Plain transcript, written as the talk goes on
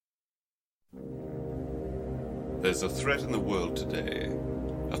There's a threat in the world today.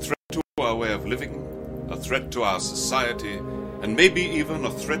 A threat to our way of living, a threat to our society, and maybe even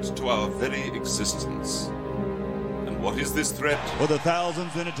a threat to our very existence. And what is this threat? For the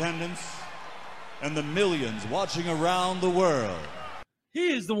thousands in attendance and the millions watching around the world.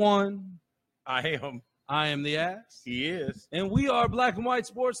 He is the one. I am. I am the ass. He is. And we are Black and White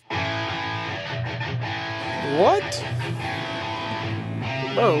Sports. What?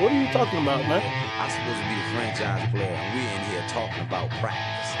 Bro, what are you talking about, man? I'm supposed to be the franchise player, and we in here talking about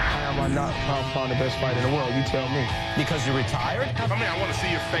practice. How am I not pound the best fighter in the world? You tell me. Because you're retired? I mean, I want to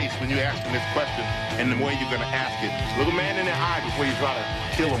see your face when you ask him this question and the way you're going to ask it. Look a man in the eye before you try to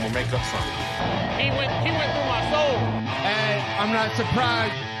kill him or make up something. He went through my soul. And I'm not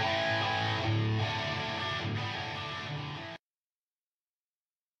surprised.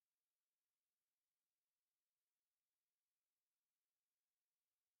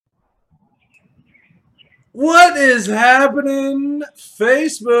 What is happening,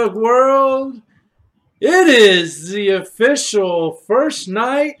 Facebook world? It is the official first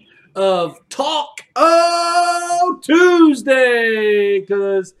night of Talk O Tuesday,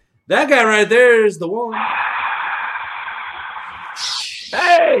 because that guy right there is the one.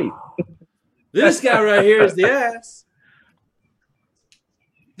 Hey! This guy right here is the ass.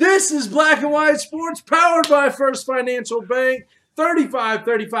 This is Black and White Sports, powered by First Financial Bank.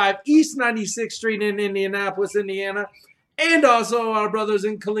 3535 East 96th Street in Indianapolis, Indiana, and also our brothers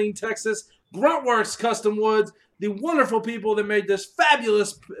in Killeen, Texas, Gruntworks Custom Woods, the wonderful people that made this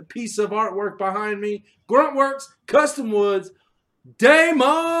fabulous piece of artwork behind me, Gruntworks Custom Woods.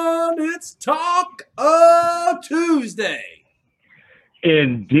 Damon, it's Talk O Tuesday.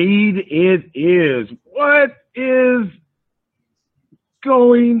 Indeed it is. What is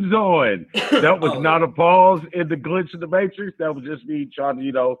going on? That was not a pause in the glitch of the matrix. That was just me trying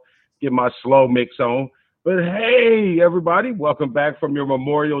to, get my slow mix on. But hey, everybody, welcome back from your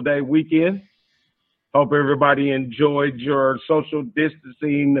Memorial Day weekend. Hope everybody enjoyed your social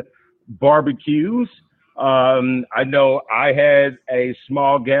distancing barbecues. I know I had a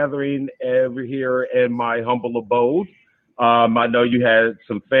small gathering over here in my humble abode. I know you had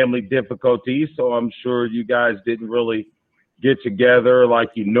some family difficulties, so I'm sure you guys didn't really get together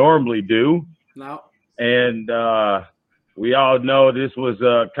like you normally do. No. And we all know this was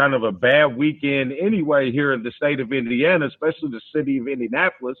kind of a bad weekend anyway here in the state of Indiana, especially the city of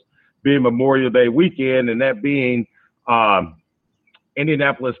Indianapolis, being Memorial Day weekend, and that being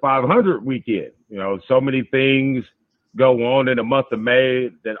Indianapolis 500 weekend. So many things go on in the month of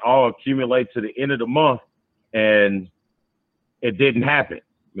May that all accumulate to the end of the month, and it didn't happen.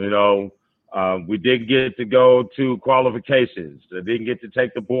 We didn't get to go to qualifications. I didn't get to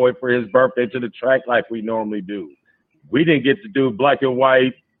take the boy for his birthday to the track like we normally do. We didn't get to do black and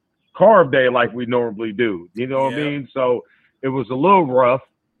white carb day like we normally do. You know what I mean? So it was a little rough.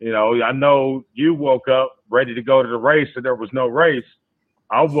 I know you woke up ready to go to the race and there was no race.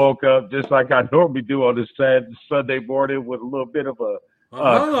 I woke up just like I normally do on this Sunday morning with a little bit of a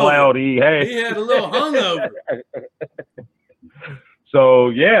cloudy. Hey, he had a little hungover. So,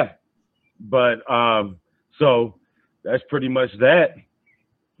 yeah. But so that's pretty much that.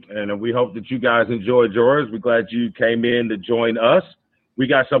 And we hope that you guys enjoyed yours. We're glad you came in to join us. We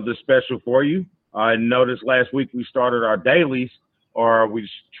got something special for you. I noticed last week we started our dailies, or we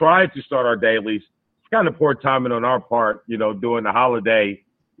tried to start our dailies. It's kind of poor timing on our part, during the holiday,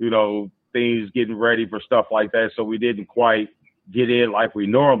 things getting ready for stuff like that. So we didn't quite get in like we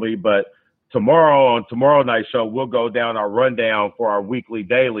normally. But on tomorrow night's show, we'll go down our rundown for our weekly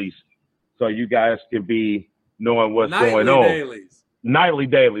dailies, so you guys can be knowing what's going on. Nightly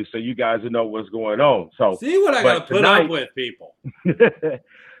dailies, so you guys will know what's going on. So see what I got to put up with, people.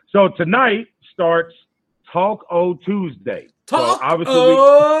 So tonight starts Talk O Tuesday. Talk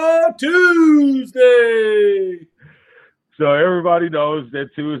O Tuesday. So everybody knows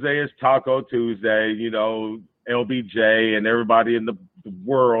that Tuesday is Taco Tuesday. LBJ and everybody in the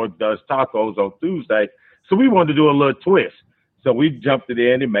world does tacos on Tuesday. So we wanted to do a little twist. So we jumped it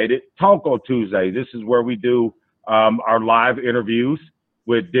in and made it Taco Tuesday. This is where we do our live interviews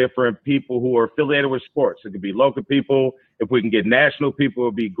with different people who are affiliated with sports. It could be local people. If we can get national people, it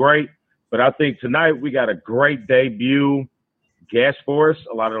would be great. But I think tonight we got a great debut guest for us.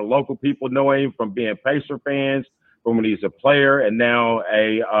 A lot of the local people know him from being Pacer fans, from when he's a player and now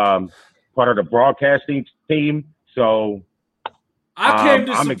a part of the broadcasting team. So I came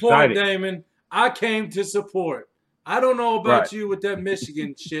to support, Damon. I came to support. I don't know about you with that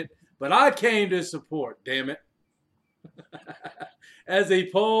Michigan shit, but I came to support, damn it. As he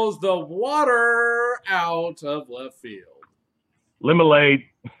pulls the water out of left field. Lemonade.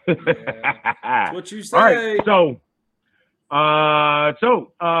 That's what you say. All right,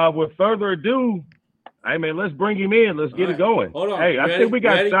 so with further ado, hey man, let's bring him in. Let's get it going. Hold on. Hey, I think we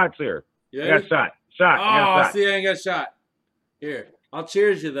got shots here. You I got shot. I got Oh, shot. see, I ain't got shot. Here, I'll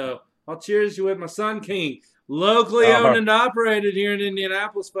cheers you though. I'll cheers you with my Sun King, locally owned and operated here in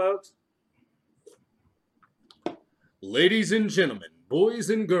Indianapolis, folks. Ladies and gentlemen, boys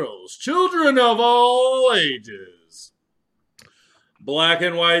and girls, children of all ages. Black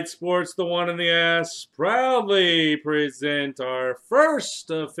and White Sports, the one in the ass, proudly present our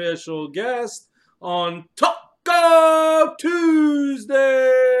first official guest on Taco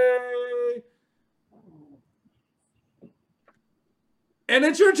Tuesday. And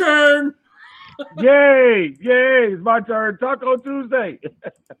it's your turn. Yay, it's my turn. Taco Tuesday.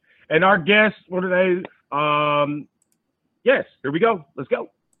 And our guest for today, yes, here we go. Let's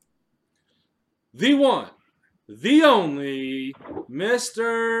go. The one, the only,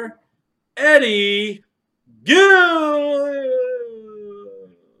 Mr. Eddie Gill.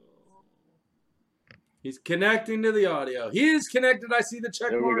 He's connecting to the audio. He is connected. I see the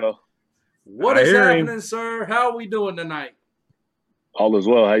check mark. There we go. What is happening, sir? How are we doing tonight? All is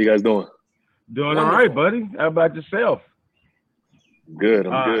well. How you guys doing? Doing all right, buddy. How about yourself? Good.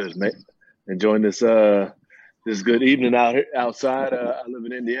 I'm good, man. Enjoying this this good evening outside. I live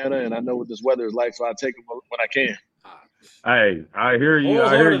in Indiana, and I know what this weather is like, so I take it when I can. Hey, I hear you.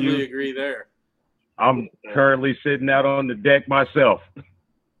 Wholeheartedly agree there. I'm currently sitting out on the deck myself.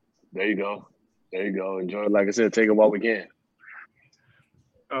 There you go. Enjoy it. Like I said, take it while we can.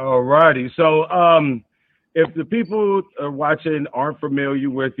 All righty. So, if the people watching aren't familiar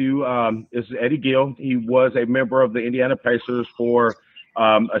with you, this is Eddie Gill. He was a member of the Indiana Pacers for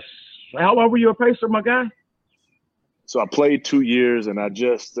how long were you a Pacer, my guy? So I played 2 years, and I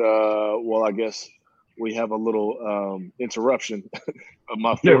just I guess we have a little interruption of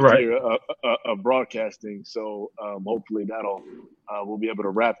my fourth year of broadcasting. So hopefully we'll be able to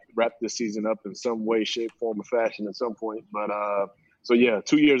wrap this season up in some way, shape, form, or fashion at some point. But so yeah,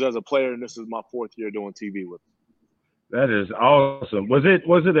 2 years as a player, and this is my fourth year doing TV with them. That is awesome. Was it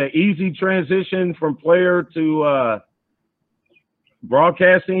an easy transition from player to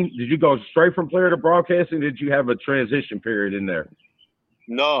broadcasting? Did you go straight from player to broadcasting? Did you have a transition period in there?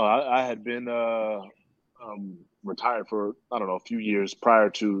 No, I had been retired for a few years prior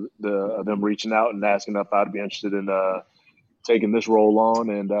to them reaching out and asking if I'd be interested in taking this role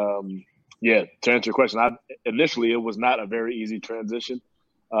on. And yeah, to answer your question, initially it was not a very easy transition,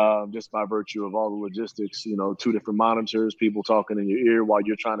 just by virtue of all the logistics. Two different monitors, people talking in your ear while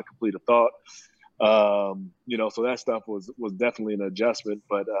you're trying to complete a thought. So that stuff was definitely an adjustment.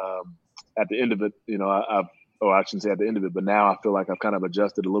 But at the end of it, I shouldn't say at the end of it, but now I feel like I've kind of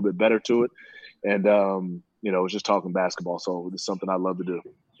adjusted a little bit better to it. And, it's just talking basketball. So it's something I love to do.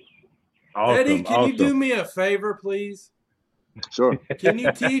 Awesome, Eddie, can you do me a favor, please? Sure. Can you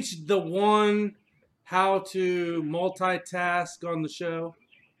teach the one how to multitask on the show?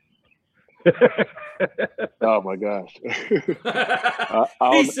 Oh, my gosh.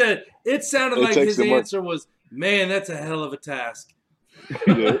 He said it sounded like his answer was, man, that's a hell of a task.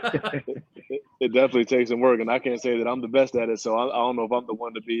 It definitely takes some work, and I can't say that I'm the best at it, so I don't know if I'm the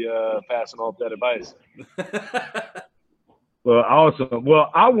one to be passing off that advice. Well, awesome.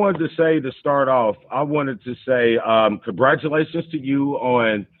 Well, I wanted to say to start off, congratulations to you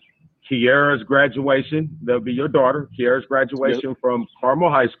on Kiara's graduation. That'll be your daughter, Kiara's graduation from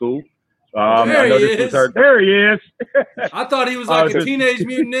Carmel High School. I know this was her. There he is. I thought he was like a Teenage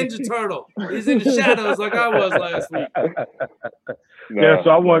Mutant Ninja Turtle. He's in the shadows like I was last week. Yeah,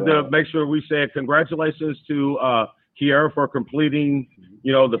 so I wanted to make sure we said congratulations to Kiara for completing,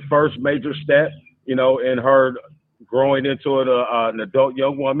 the first major step, in her growing into an adult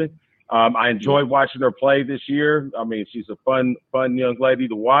young woman. I enjoyed watching her play this year. I mean, she's a fun young lady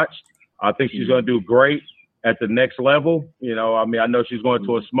to watch. I think she's going to do great at the next level. I know she's going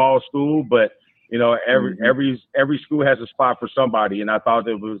to a small school, but every school has a spot for somebody, and I thought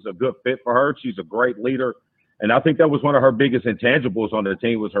it was a good fit for her. She's a great leader, and I think that was one of her biggest intangibles on the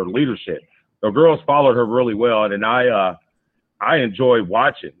team was her leadership. The girls followed her really well, and I enjoyed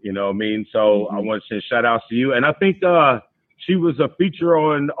watching. So I want to say shout outs to you, and I think she was a feature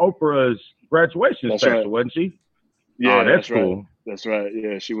on Oprah's graduation special, wasn't she? Yeah, that's cool. Right. That's right.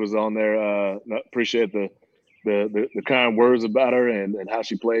 Yeah, she was on there. Appreciate the kind words about her and how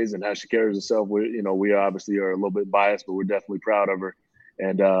she plays and how she carries herself. We obviously are a little bit biased, but we're definitely proud of her.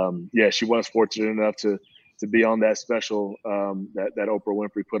 And she was fortunate enough to be on that special that Oprah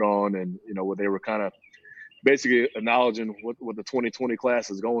Winfrey put on, and where they were kind of basically acknowledging what the 2020 class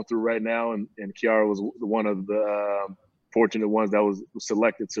is going through right now. And Kiara was one of the fortunate ones that was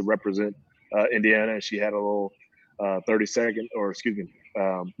selected to represent Indiana, and she had a little 30-second, or excuse me,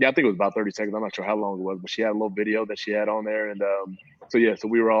 I think it was about 30 seconds. I'm not sure how long it was, but she had a little video that she had on there, and so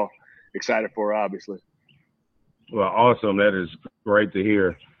we were all excited for her, obviously. Well, awesome. That is great to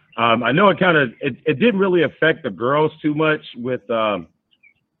hear. I know it didn't really affect the girls too much with the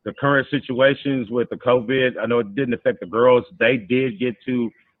current situations with the COVID. I know it didn't affect the girls. They did get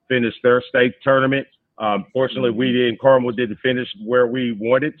to finish their state tournament. Fortunately, Carmel didn't finish where we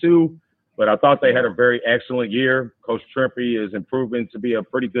wanted to, but I thought they had a very excellent year. Coach Trimpe is improving to be a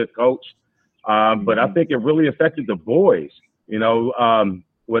pretty good coach. But I think it really affected the boys.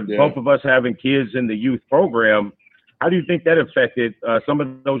 With both of us having kids in the youth program, how do you think that affected some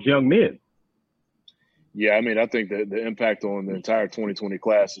of those young men? Yeah, I mean, I think that the impact on the entire 2020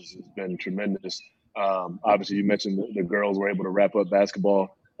 class has been tremendous. Obviously, you mentioned the girls were able to wrap up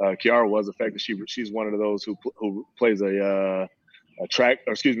basketball. Kiara was affected. She's one of those who plays a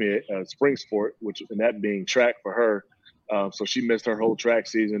spring sport, and that being track for her. So she missed her whole track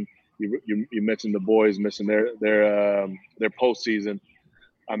season. You mentioned the boys missing their postseason.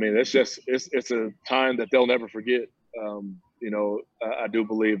 I mean, it's a time that they'll never forget. I do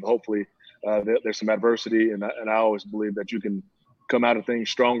believe, hopefully, there's some adversity, and I always believe that you can come out of things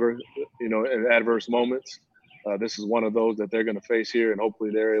stronger, in adverse moments. This is one of those that they're going to face here, and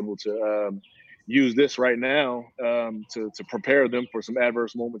hopefully they're able to use this right now to prepare them for some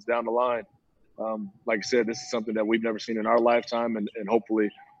adverse moments down the line. Like I said, this is something that we've never seen in our lifetime, and hopefully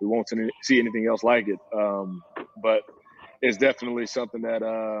we won't see anything else like it. But it's definitely something that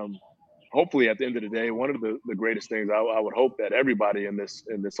hopefully at the end of the day, one of the greatest things I would hope that everybody in this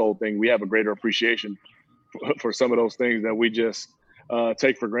whole thing, we have a greater appreciation for some of those things that we just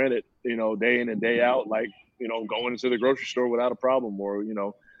take for granted, day in and day out, like, going into the grocery store without a problem, or,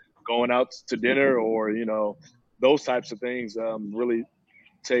 going out to dinner, or, those types of things. Really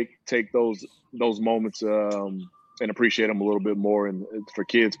take those moments and appreciate them a little bit more. And for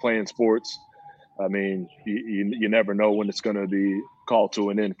kids playing sports, I mean, you never know when it's going to be called to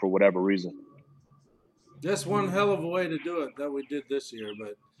an end for whatever reason. Just one hell of a way to do it that we did this year,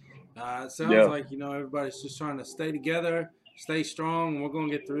 but it sounds like everybody's just trying to stay together, stay strong, and we're going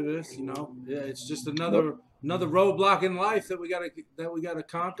to get through this. It's just another roadblock in life that we got to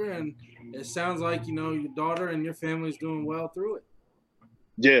conquer, and it sounds like your daughter and your family's doing well through it.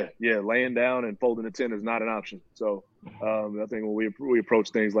 Yeah, laying down and folding the tent is not an option. So I think when we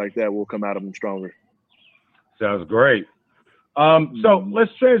approach things like that, we'll come out of them stronger. Sounds great. So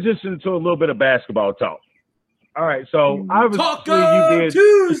let's transition to a little bit of basketball talk. All right, so obviously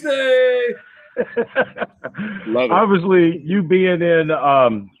Tuesday. Love it. Obviously, you being in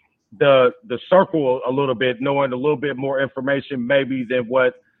the circle a little bit, knowing a little bit more information maybe than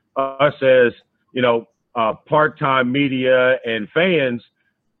what us as part-time media and fans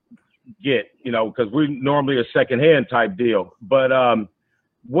get, because we're normally a secondhand type deal. But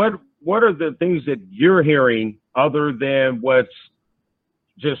what are the things that you're hearing other than what's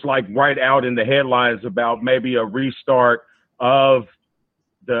just like right out in the headlines about maybe a restart of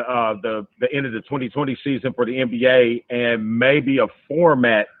the end of the 2020 season for the NBA and maybe a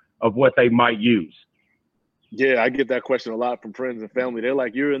format of what they might use? Yeah, I get that question a lot from friends and family. They're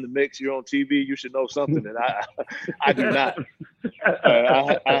like, "You're in the mix. You're on TV. You should know something." And I do not.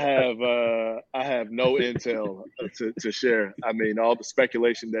 I have no intel to share. I mean, all the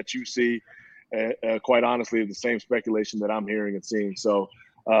speculation that you see, quite honestly, is the same speculation that I'm hearing and seeing. So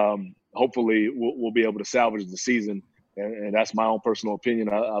hopefully we'll be able to salvage the season. And that's my own personal opinion.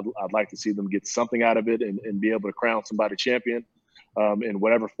 I'd like to see them get something out of it and be able to crown somebody champion in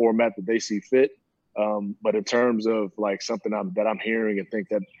whatever format that they see fit. But in terms of like something that I'm hearing and think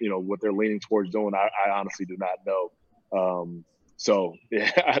that, what they're leaning towards doing, I honestly do not know. So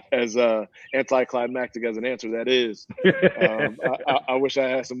yeah, as anticlimactic as an answer that is, I wish I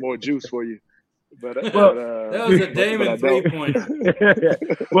had some more juice for you. But that was a Damon 3 point.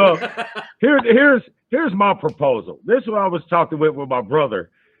 Well, here's my proposal. This is what I was talking with my brother.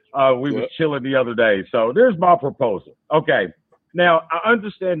 We was chilling the other day. So there's my proposal. Okay. Now, I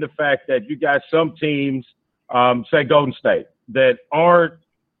understand the fact that you got some teams, say Golden State, that aren't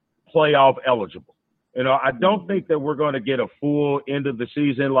playoff eligible. I don't think that we're going to get a full end of the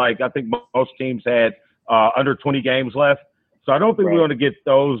season. Like I think most teams had under 20 games left. So I don't think we're going to get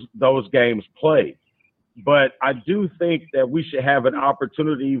those games played. But I do think that we should have an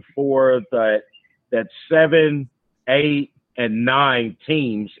opportunity for that 7, 8, and 9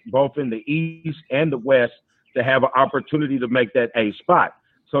 teams, both in the East and the West, to have an opportunity to make that A spot.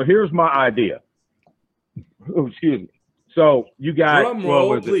 So here's my idea. Oh, excuse me. So you got, drum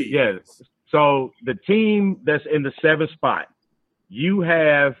roll, please. Yeah. So the team that's in the 7th spot, you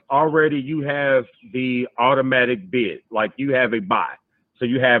have the automatic bid, like you have a bye. So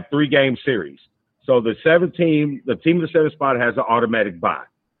you have 3-game series. So the team in the 7th spot has an automatic bye.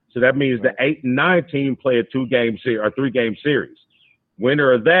 So that means the 8 and 9 team play a 2-game series or 3-game series.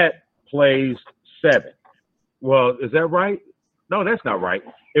 Winner of that plays 7. Well, is that right? No, that's not right.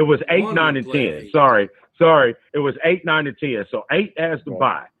 It was 8, 9, and 10. Sorry. It was 8, 9, and 10. So 8 has the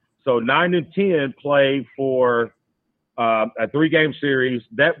bye. So 9 and 10 play for a 3-game series.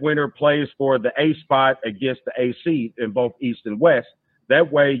 That winner plays for the A spot against the A seed in both East and West.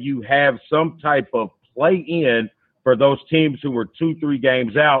 That way you have some type of play-in for those teams who were 2-3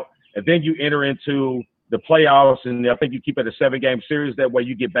 games out, and then you enter into the playoffs, and I think you keep it a 7-game series. That way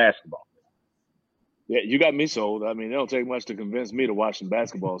you get basketball. Yeah, you got me sold. I mean, it don't take much to convince me to watch some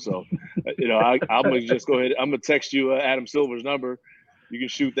basketball. So, I'm going to just go ahead. I'm going to text you Adam Silver's number. You can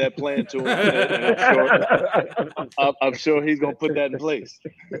shoot that plan to him. And I'm sure he's going to put that in place.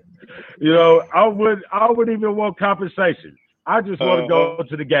 I would even want compensation. I just want to go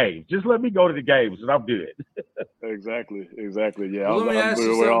to the games. Just let me go to the games, and I'm good. Exactly. Yeah, well, let me ask you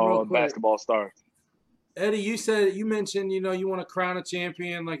we're something all real quick. basketball stars. Eddie, you mentioned, you want to crown a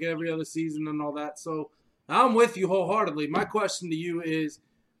champion like every other season and all that. So I'm with you wholeheartedly. My question to you is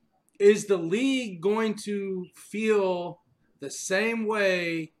the league going to feel the same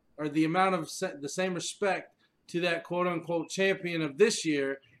way or the amount of the same respect to that quote unquote champion of this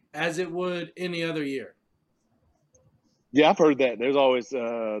year as it would any other year? Yeah, I've heard that. There's always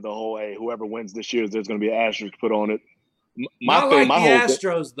the whole, hey, whoever wins this year, there's going to be an asterisk put on it. Not like the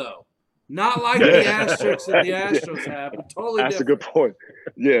Astros, though. Not like the asterisks that the Astros have. But totally that's different. A good point.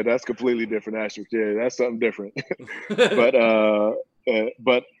 Yeah, that's completely different asterisk. Yeah, that's something different.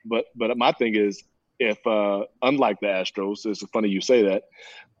 But my thing is, if unlike the Astros, it's funny you say that,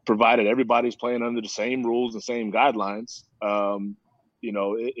 provided everybody's playing under the same rules and same guidelines,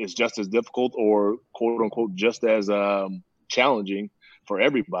 it's just as difficult or quote unquote just as challenging for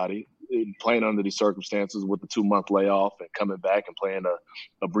everybody playing under these circumstances with the 2-month layoff and coming back and playing a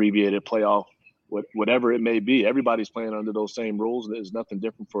abbreviated playoff, whatever it may be. Everybody's playing under those same rules. There's nothing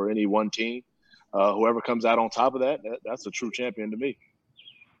different for any one team. Whoever comes out on top of that's a true champion to me.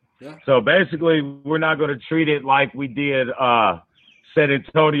 Yeah. So basically, we're not going to treat it like we did San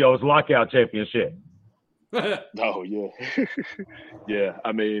Antonio's lockout championship. Oh yeah, yeah.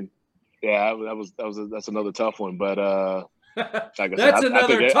 I mean, yeah, that's another tough one, but like that's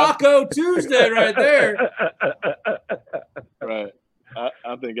another Taco Tuesday right there. Right.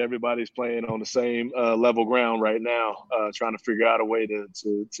 I think everybody's playing on the same level ground right now, trying to figure out a way to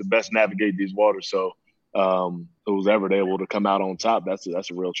best navigate these waters. So who's ever able to come out on top, that's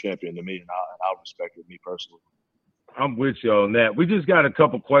a real champion to me, and I'll respect it, me personally. I'm with you on that. We just got a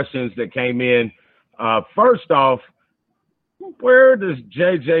couple questions that came in. First off, where does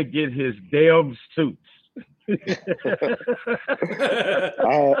JJ get his damn suits?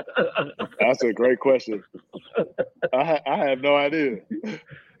 That's a great question. I have no idea. You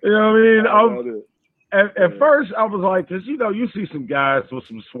know what I mean? At first, I was like, because, you see some guys with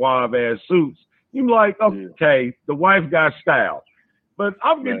some suave-ass suits. You're like, okay, the wife got style. But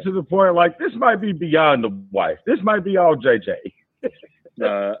I'm getting to the point, like, this might be beyond the wife. This might be all JJ.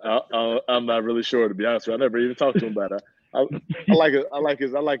 I'm not really sure, to be honest with you. I never even talked to him about it. I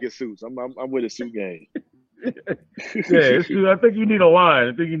like his suits. I'm with his suit game. Yeah, I think you need a line.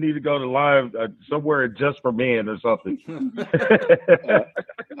 I think you need to go to line somewhere just for men or something.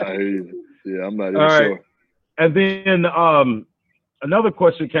 Yeah, I'm not even sure. And then another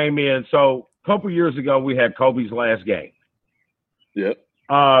question came in. So a couple years ago, we had Kobe's last game. Yep.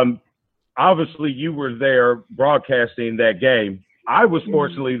 Obviously, you were there broadcasting that game. I was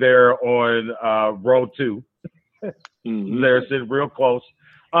fortunately there on row 2. There, sitting real close.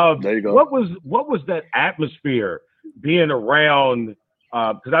 There you go. What was that atmosphere being around?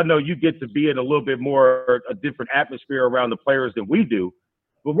 Because I know you get to be in a little bit more a different atmosphere around the players than we do.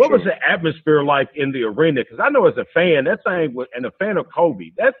 But what was the atmosphere like in the arena? Because I know as a fan, that thing was, and a fan of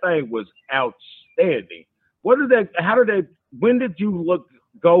Kobe, that thing was outstanding. When did you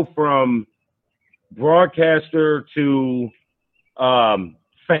go from broadcaster to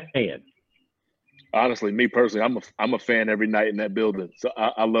fan? Honestly, me personally, I'm a fan every night in that building. So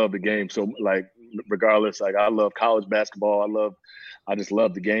I love the game. So like, regardless, like I love college basketball. I just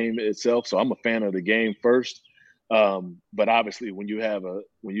love the game itself. So I'm a fan of the game first. But obviously, when you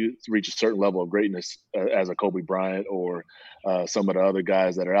reach a certain level of greatness as a Kobe Bryant or some of the other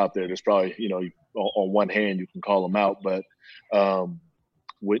guys that are out there, there's probably, on one hand you can call them out, but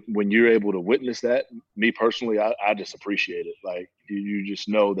when you're able to witness that, me personally, I just appreciate it. Like you just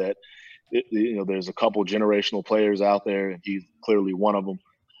know that there's a couple generational players out there, and he's clearly one of them.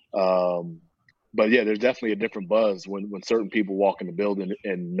 But yeah, there's definitely a different buzz when certain people walk in the building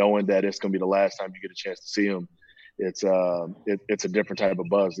and knowing that it's going to be the last time you get a chance to see them. It's a different type of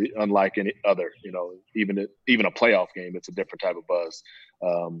buzz, unlike any other. Even a playoff game, it's a different type of buzz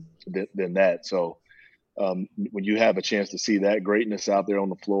than that. So when you have a chance to see that greatness out there on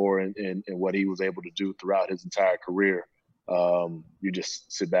the floor and what he was able to do throughout his entire career, you just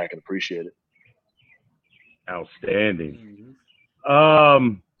sit back and appreciate it. Outstanding.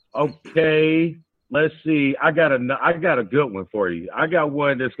 Okay, let's see. I got a good one for you. I got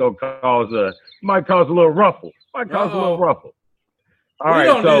one that's gonna might cause a little ruffle. All right, we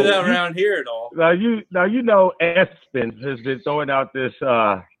don't do that around here at all. Now you know Espen has been throwing out this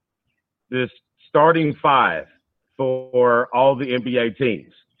starting five for all the NBA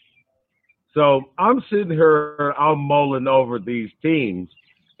teams. So I'm sitting here, I'm mulling over these teams,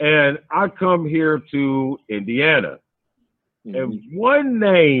 and I come here to Indiana. And one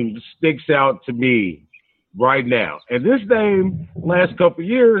name sticks out to me right now. And this name, last couple of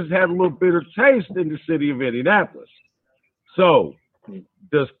years, had a little bitter taste in the city of Indianapolis. So,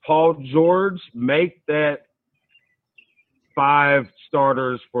 does Paul George make that 5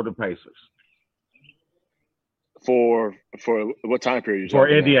 starters for the Pacers? For what time period? For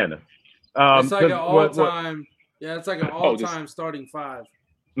Indiana. It's like an all-time. Yeah, it's like an all-time starting 5.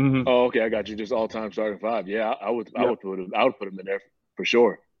 Mm-hmm. Oh, okay, I got you. Just all-time starting 5. Yeah, I would put him in there for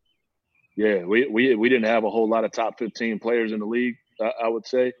sure. Yeah, we didn't have a whole lot of top 15 players in the league. I would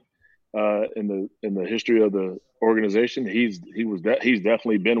say in the history of the organization, he's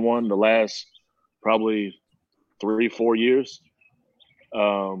definitely been one the last probably 3-4 years.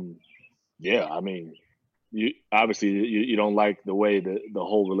 Yeah, I mean, you don't like the way the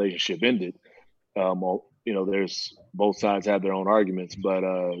whole relationship ended. There's both sides have their own arguments, but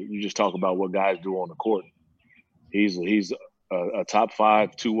you just talk about what guys do on the court. He's a top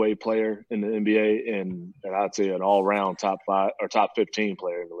 5 two-way player in the NBA, and I'd say an all-round top 5 or top 15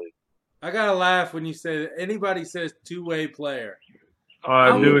 player in the league. I gotta laugh when you say that. Anybody says two-way player.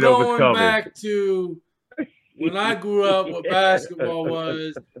 I knew it was coming. Back to when I grew up, what basketball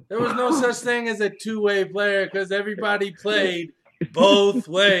was. There was no such thing as a two-way player because everybody played both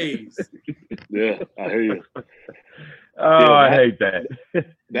ways. Yeah, I hear you. I hate that.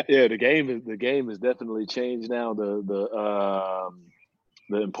 The game is definitely changed now. The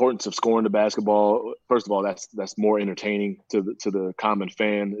importance of scoring the basketball. First of all, that's more entertaining to the common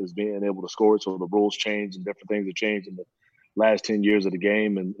fan is being able to score it. So the rules change and different things have changed in the last 10 years of the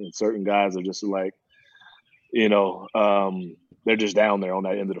game, and certain guys are just like, they're just down there on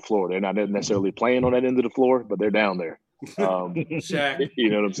that end of the floor. They're not necessarily playing on that end of the floor, but they're down there. Shaq.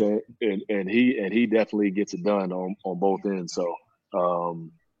 You know what I'm saying? And he definitely gets it done on both ends. So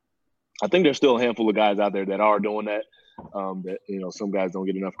I think there's still a handful of guys out there that are doing that. That some guys don't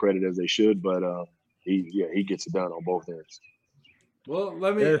get enough credit as they should, but he gets it done on both ends. Well,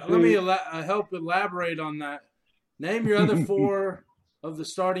 let me help elaborate on that. Name your other 4 of the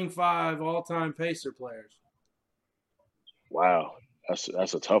starting 5 all-time Pacer players. Wow,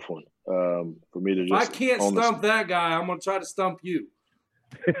 that's a tough one for me to just. If I can't stump that guy, I'm gonna try to stump you.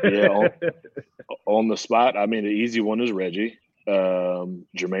 Yeah, on the spot. I mean, the easy one is Reggie,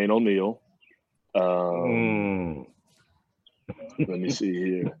 Jermaine O'Neal. Let me see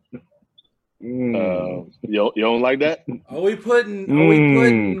here. You don't like that? Are we putting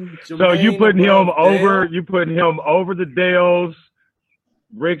Jermaine so you putting him over? You putting him over the Dales,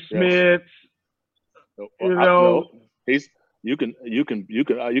 Rick Smith? No, you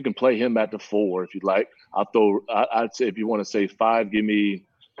can play him at the 4 if you'd like. I'd say if you want to say 5, give me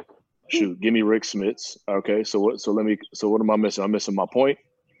Rick Smiths. Okay, so what am I missing? I'm missing my point.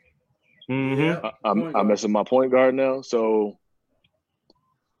 Mm-hmm. I'm missing my point guard now. So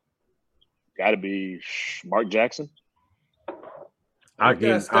got to be Mark Jackson. I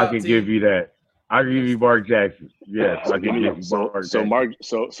can give you that. I can give you Mark Jackson. Yes, I can give you Mark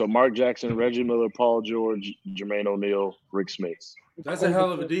Jackson. So Mark Jackson, Reggie Miller, Paul George, Jermaine O'Neal, Rick Smith. That's a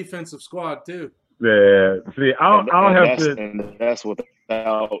hell of a defensive squad too. Yeah. See, I'll have to. And that's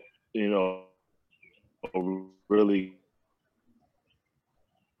without really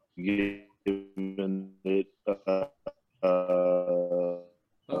giving it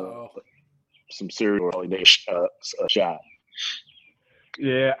some serious shot.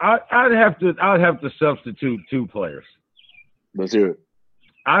 Yeah, I'd have to substitute 2 players. Let's hear it.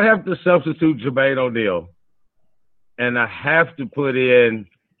 I'd have to substitute Jermaine O'Neal, and I have to put in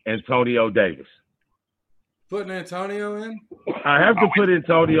Antonio Davis. Putting Antonio in? I have to put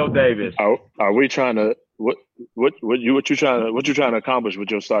Antonio Davis. Are we trying to What you trying to accomplish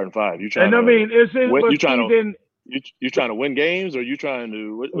with your starting five? You trying? And I mean, it's in. You trying to win games, or you trying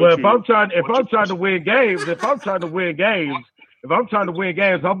to? If I'm trying to win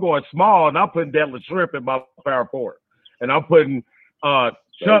games, I'm going small, and I'm putting Detlef Schrempf in my power forward, and I'm putting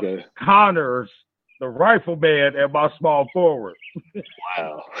Chuck Connors, the rifleman, at my small forward.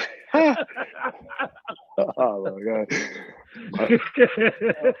 Wow. Oh my God.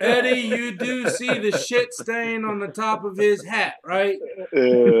 Eddie, you do see the shit stain on the top of his hat, right?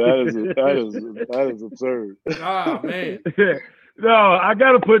 Yeah, that is absurd. Oh man. No, I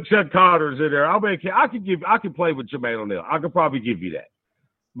got to put Chuck Connors in there. I can play with Jermaine O'Neal. I could probably give you that,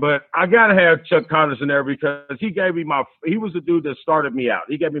 but I got to have Chuck Connors in there because he was the dude that started me out.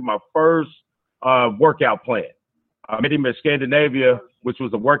 He gave me my first workout plan. I met him at Scandinavia, which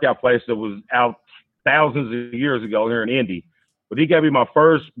was a workout place that was out thousands of years ago here in Indy. But he gave me my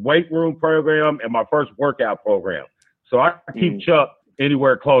first weight room program and my first workout program. So I keep Chuck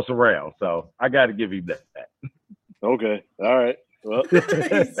anywhere close around. So I got to give him that. Okay. All right. Well, He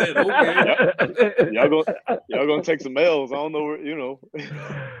said, okay. y'all gonna take some L's. I don't know where,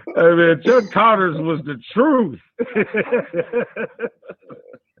 I mean, Chuck Connors was the truth.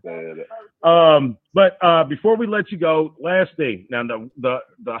 But before we let you go, last thing. Now, the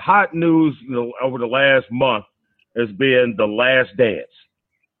hot news over the last month has been The Last Dance.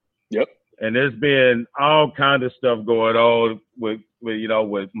 Yep. And there's been all kind of stuff going on with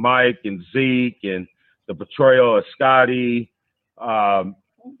Mike and Zeke and the betrayal of Scotty.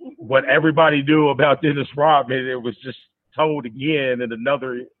 What everybody knew about Dennis Rodman, it was just told again in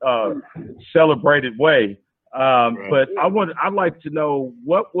another celebrated way. But I'd like to know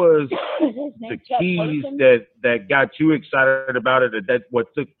what was the keys that got you excited about it, that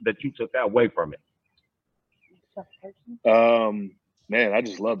you took away from it. Man, I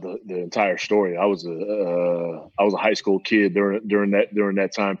just love the entire story. I was a high school kid during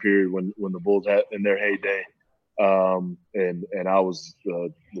that time period when the Bulls had in their heyday, and I was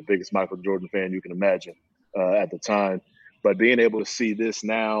the biggest Michael Jordan fan you can imagine at the time. But being able to see this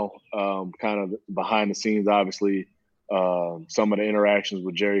now, kind of behind the scenes, obviously, some of the interactions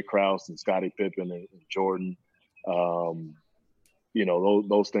with Jerry Krause and Scottie Pippen and Jordan,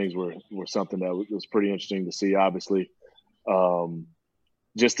 those things were something that was pretty interesting to see. Obviously,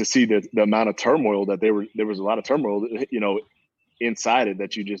 just to see the amount of turmoil that there was a lot of turmoil, inside it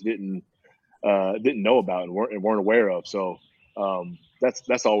that you just didn't know about and weren't aware of. So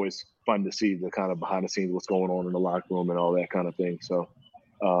that's always fun to see, the kind of behind the scenes, what's going on in the locker room and all that kind of thing. So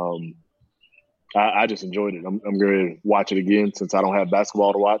I just enjoyed it. I'm going to watch it again since I don't have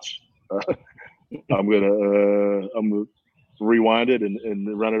basketball to watch. I'm gonna rewind it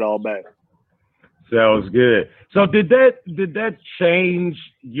and run it all back. Sounds good. So did that change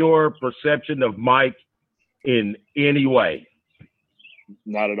your perception of Mike in any way?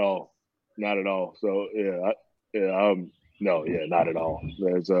 Not at all. Not at all. So not at all.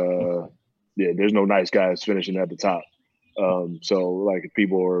 There's no nice guys finishing at the top. So like if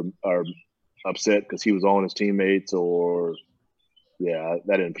people are upset because he was on his teammates, or that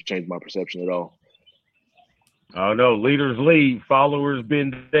didn't change my perception at all. Oh no, leaders lead, followers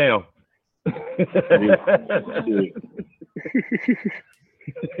bend down. Yeah.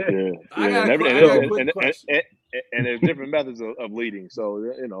 And there's different methods of leading. So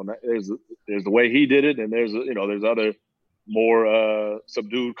there's the way he did it, and there's other more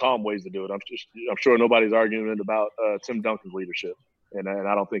subdued, calm ways to do it. I'm sure nobody's arguing about Tim Duncan's leadership, and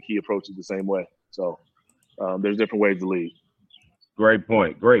I don't think he approached it the same way. So there's different ways to lead. Great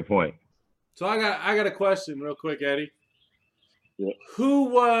point. So I got a question real quick, Eddie. Yeah. Who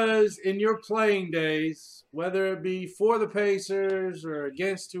was, in your playing days, whether it be for the Pacers or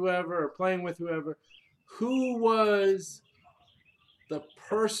against whoever or playing with whoever, who was the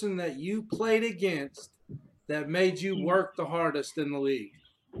person that you played against that made you work the hardest in the league?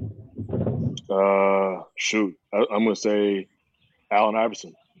 I'm going to say Allen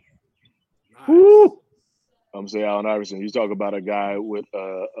Iverson. Nice. Woo! I'm going to say Allen Iverson. You talk about a guy with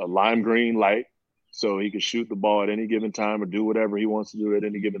a lime green light, so he can shoot the ball at any given time or do whatever he wants to do at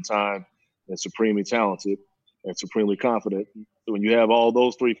any given time, and supremely talented and supremely confident. When you have all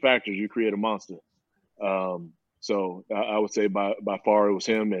those three factors, you create a monster. So I would say by far it was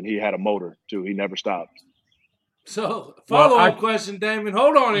him, and he had a motor too. He never stopped. So follow-up question, Damon.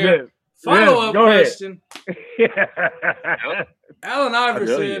 Hold on here. Follow-up question. Allen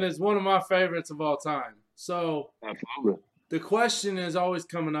Iverson is one of my favorites of all time. So absolutely. The question is always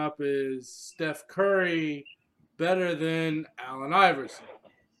coming up, is Steph Curry better than Allen Iverson?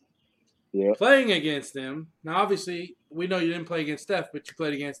 Yeah. Playing against him. Now, obviously, we know you didn't play against Steph, but you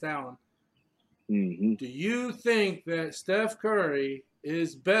played against Allen. Mm-hmm. Do you think that Steph Curry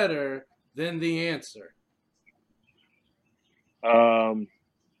is better than the answer?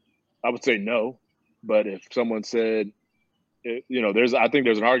 I would say no, but if someone said, I think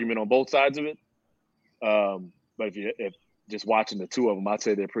there's an argument on both sides of it. But if just watching the two of them, I'd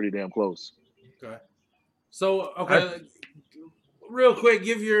say they're pretty damn close. Okay. So real quick,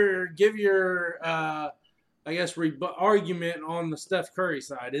 give your I guess argument on the Steph Curry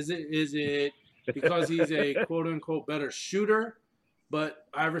side. Is it because he's a quote unquote better shooter, but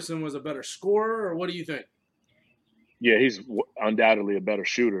Iverson was a better scorer, or what do you think? Yeah, he's undoubtedly a better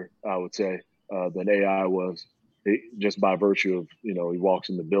shooter, I would say, than AI was, just by virtue of he walks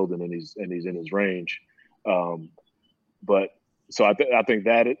in the building and he's in his range. But so I think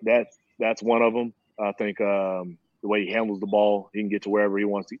that's one of them. I think the way he handles the ball, he can get to wherever he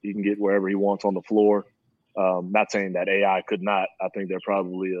wants. He can get wherever he wants on the floor. Not saying that AI could not. I think they're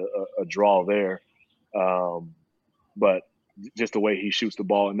probably a draw there. But just the way he shoots the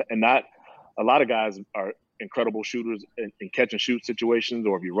ball, and not a lot of guys are incredible shooters in catch and shoot situations,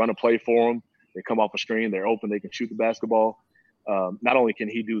 or if you run a play for them, they come off a screen, they're open, they can shoot the basketball. Not only can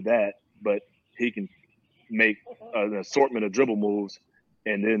he do that, but he can make an assortment of dribble moves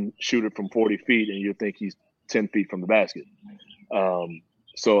and then shoot it from 40 feet, and you think he's 10 feet from the basket.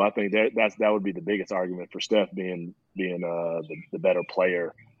 So I think that would be the biggest argument for Steph being the better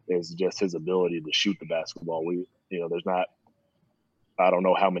player, is just his ability to shoot the basketball. There's not, I don't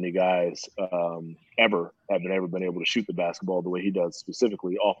know how many guys ever have been able to shoot the basketball the way he does,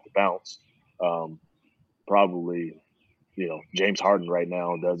 specifically off the bounce. Probably, James Harden right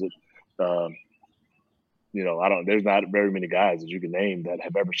now does it. There's not very many guys that you can name that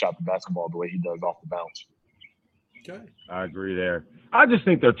have ever shot the basketball the way he does off the bounce. Okay. I agree there. I just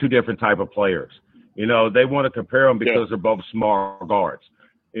think they're two different type of players. They want to compare them because they're both small guards.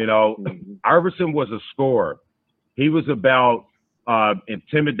 Mm-hmm. Iverson was a scorer. He was about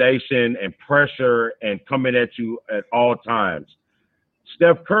intimidation and pressure and coming at you at all times.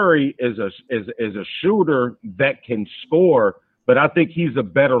 Steph Curry is a shooter that can score, but I think he's a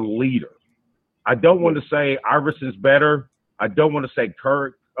better leader. I don't want to say Iverson's better. I don't want to say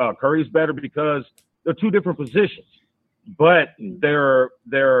Curry's better, because they're two different positions. But their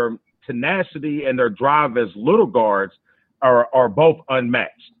tenacity and their drive as little guards are both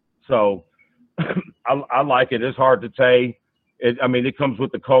unmatched. So I like it. It's hard to say. It comes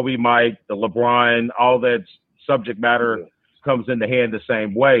with the Kobe, Mike, the LeBron, all that subject matter comes in the hand the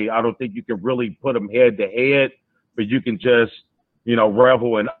same way. I don't think you can really put them head to head, but you can just,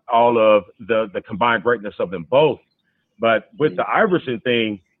 revel in all of the combined greatness of them both. But with the Iverson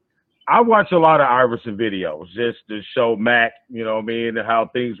thing, I watch a lot of Iverson videos just to show Mac, and how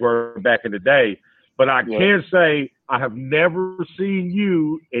things were back in the day. But I can say I have never seen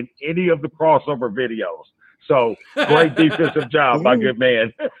you in any of the crossover videos. So great defensive job, my good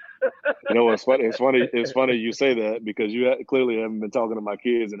man. What's funny? It's funny you say that, because you clearly haven't been talking to my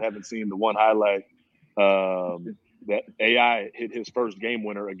kids and haven't seen the one highlight that AI hit his first game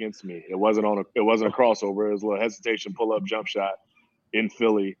winner against me. It wasn't a crossover. It was a little hesitation pull up jump shot in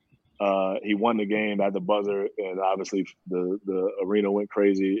Philly. He won the game at the buzzer, and obviously the arena went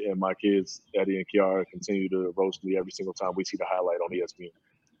crazy. And my kids, Eddie and Kiara, continue to roast me every single time we see the highlight on ESPN.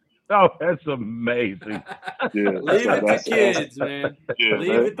 Oh, that's amazing. Leave it to kids, man. Leave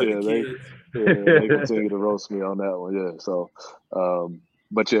it to the kids. They continue to roast me on that one. Yeah. So,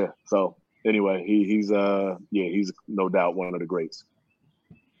 So anyway, he's no doubt one of the greats.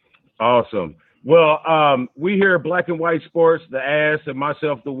 Awesome. Well, we here at Black and White Sports, the Ass and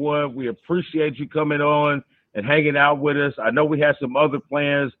myself, the One, we appreciate you coming on and hanging out with us. I know we had some other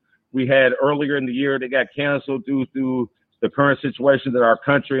plans we had earlier in the year that got canceled due to the current situation that our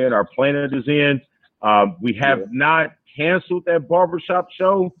country and our planet is in. We have not canceled that barbershop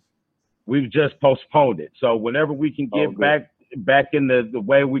show. We've just postponed it. So whenever we can get back in the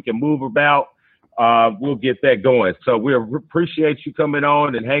way we can move about, we'll get that going. So we appreciate you coming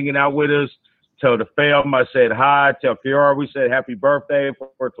on and hanging out with us. Tell the fam I said hi. Tell Kiara we said happy birthday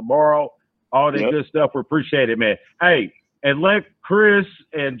for tomorrow. All that good stuff. We appreciate it, man. Hey, and let Chris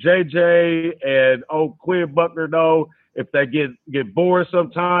and JJ and Quinn Buckner know if they get bored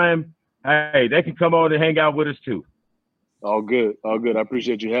sometime, hey, they can come on and hang out with us too. All good. I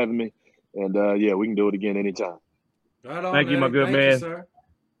appreciate you having me. And we can do it again anytime. Right on, Thank you, my good Thank man. you, sir.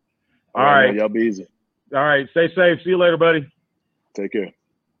 All right. Man, y'all be easy. All right. Stay safe. See you later, buddy. Take care.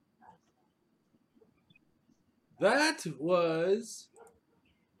 That was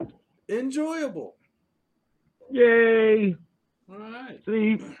enjoyable. Yay. All right.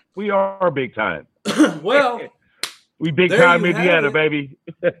 See, we are big time. Well, We big There time you have Indiana, it. baby.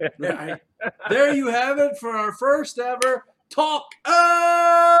 Right. There you have it for our first ever Talk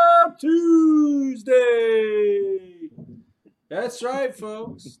Up Tuesday. That's right,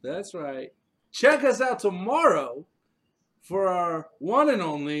 folks. That's right. Check us out tomorrow for our one and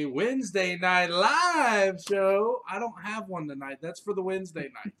only Wednesday Night Live show. I don't have one tonight. That's for the Wednesday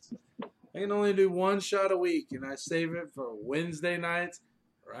nights. I can only do one shot a week, and I save it for Wednesday nights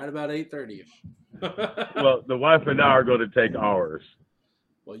right about 8:30ish. Well, the wife and I are going to take ours.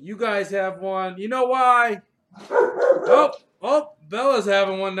 Well, you guys have one. You know why? Oh, Bella's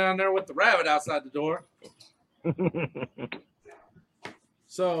having one down there with the rabbit outside the door.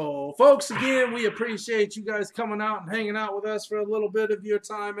 So, folks, again, we appreciate you guys coming out and hanging out with us for a little bit of your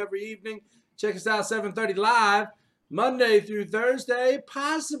time every evening. Check us out 7:30 live, Monday through Thursday,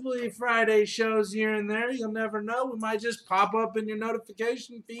 possibly Friday shows here and there. You'll never know. We might just pop up in your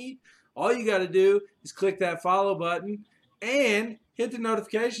notification feed. All you got to do is click that follow button and hit the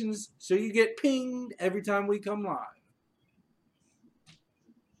notifications so you get pinged every time we come live.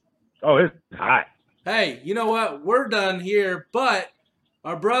 Oh, it's hot. Hey, you know what? We're done here, but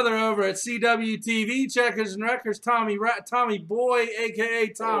our brother over at CWTV Checkers and Records, Tommy Boy, a.k.a.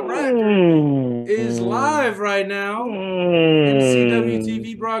 Tom Racker, is live right now in the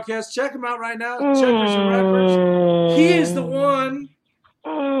CWTV broadcast. Check him out right now, Checkers and Records. He is the one.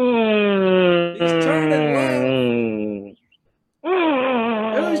 He's turning left.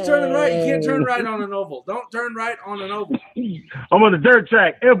 Oh, he's turning right. You can't turn right on an oval. Don't turn right on an oval. I'm on the dirt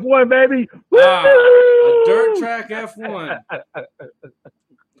track. F1, baby. A dirt track F1.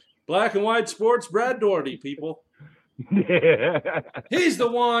 Black and white sports, Brad Doherty, people. Yeah. He's the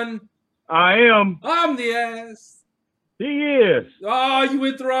one. I am. I'm the ass. He is. Oh, you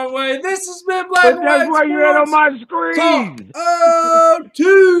went the wrong way. This has been Black and White That's why you're on my screen. Talk of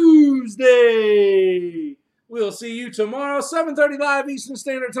Tuesday. We'll see you tomorrow, 7:30 live Eastern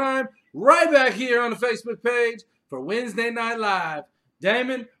Standard Time, right back here on the Facebook page for Wednesday Night Live.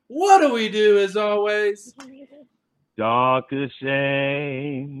 Damon, what do we do as always? Dark a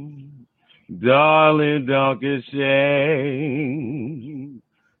shame, darling, dark a shame.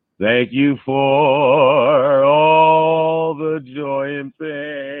 Thank you for all the joy and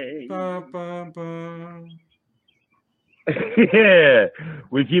pain. Bum, bum, bum. Yeah,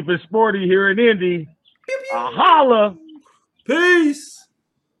 we keep it sporty here in Indy. Holla. Peace.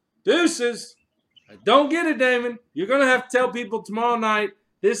 Deuces. I don't get it, Damon. You're going to have to tell people tomorrow night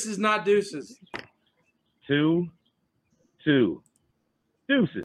this is not deuces. 2-2. Deuces.